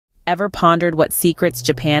ever pondered what secrets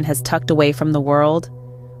Japan has tucked away from the world?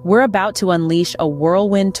 We're about to unleash a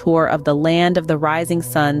whirlwind tour of the land of the rising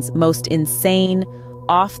sun's most insane,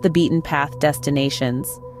 off-the-beaten-path destinations.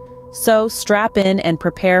 So strap in and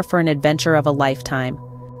prepare for an adventure of a lifetime.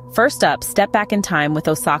 First up, step back in time with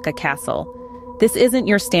Osaka Castle. This isn't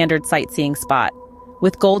your standard sightseeing spot.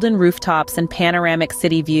 With golden rooftops and panoramic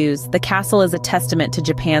city views, the castle is a testament to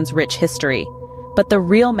Japan's rich history. But the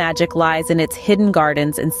real magic lies in its hidden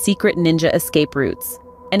gardens and secret ninja escape routes.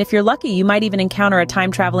 And if you're lucky, you might even encounter a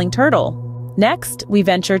time-traveling turtle. Next, we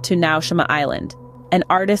venture to Naoshima Island, an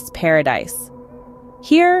artist's paradise.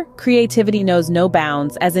 Here, creativity knows no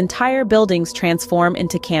bounds as entire buildings transform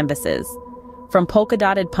into canvases. From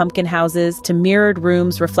polka-dotted pumpkin houses to mirrored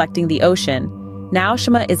rooms reflecting the ocean,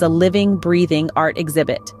 Naoshima is a living, breathing art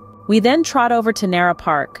exhibit. We then trot over to Nara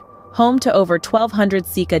Park, home to over 1,200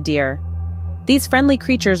 sika deer. These friendly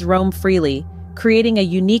creatures roam freely, creating a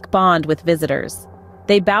unique bond with visitors.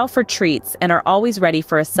 They bow for treats and are always ready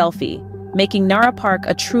for a selfie, making Nara Park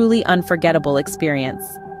a truly unforgettable experience.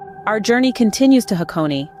 Our journey continues to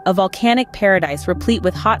Hakone, a volcanic paradise replete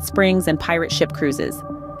with hot springs and pirate ship cruises.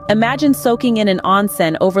 Imagine soaking in an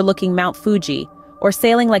onsen overlooking Mount Fuji, or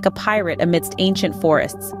sailing like a pirate amidst ancient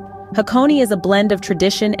forests. Hakone is a blend of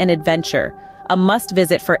tradition and adventure, a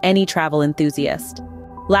must-visit for any travel enthusiast.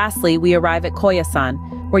 Lastly, we arrive at Koya-san,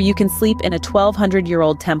 where you can sleep in a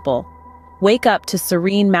 1,200-year-old temple. Wake up to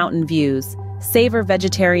serene mountain views, savor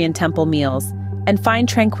vegetarian temple meals, and find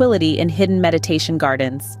tranquility in hidden meditation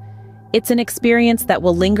gardens. It's an experience that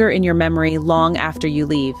will linger in your memory long after you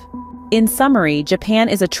leave. In summary, Japan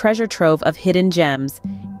is a treasure trove of hidden gems,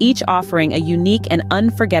 each offering a unique and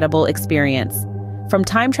unforgettable experience. From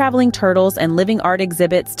time-traveling turtles and living art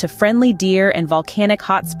exhibits to friendly deer and volcanic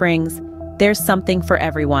hot springs, there's something for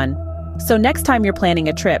everyone. So next time you're planning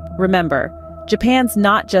a trip, remember, Japan's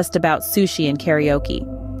not just about sushi and karaoke.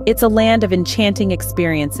 It's a land of enchanting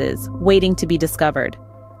experiences waiting to be discovered.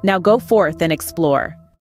 Now go forth and explore.